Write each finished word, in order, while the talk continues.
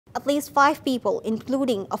At least 5 people,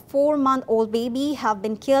 including a 4-month-old baby, have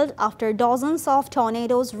been killed after dozens of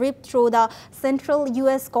tornadoes ripped through the central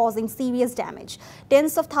U.S., causing serious damage.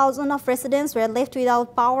 Tens of thousands of residents were left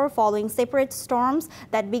without power following separate storms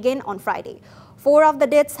that began on Friday. 4 of the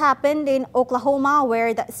deaths happened in Oklahoma,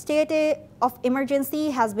 where the state of emergency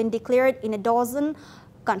has been declared in a dozen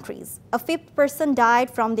countries. A 5th person died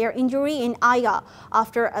from their injury in Iowa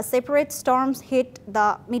after a separate storm hit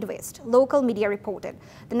the Midwest, local media reported.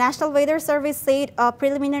 The National Weather Service said a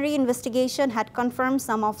preliminary investigation had confirmed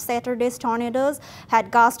some of Saturday's tornadoes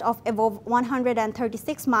had gusts of above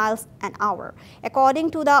 136 miles an hour.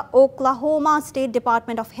 According to the Oklahoma State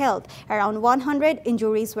Department of Health, around 100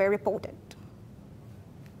 injuries were reported.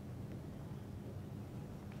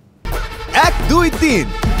 1, 2, 3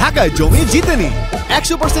 ঢাকায় জমি জিতে নিন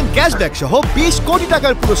 100% cashback সহ 20 কোটি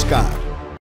টাকার পুরস্কার।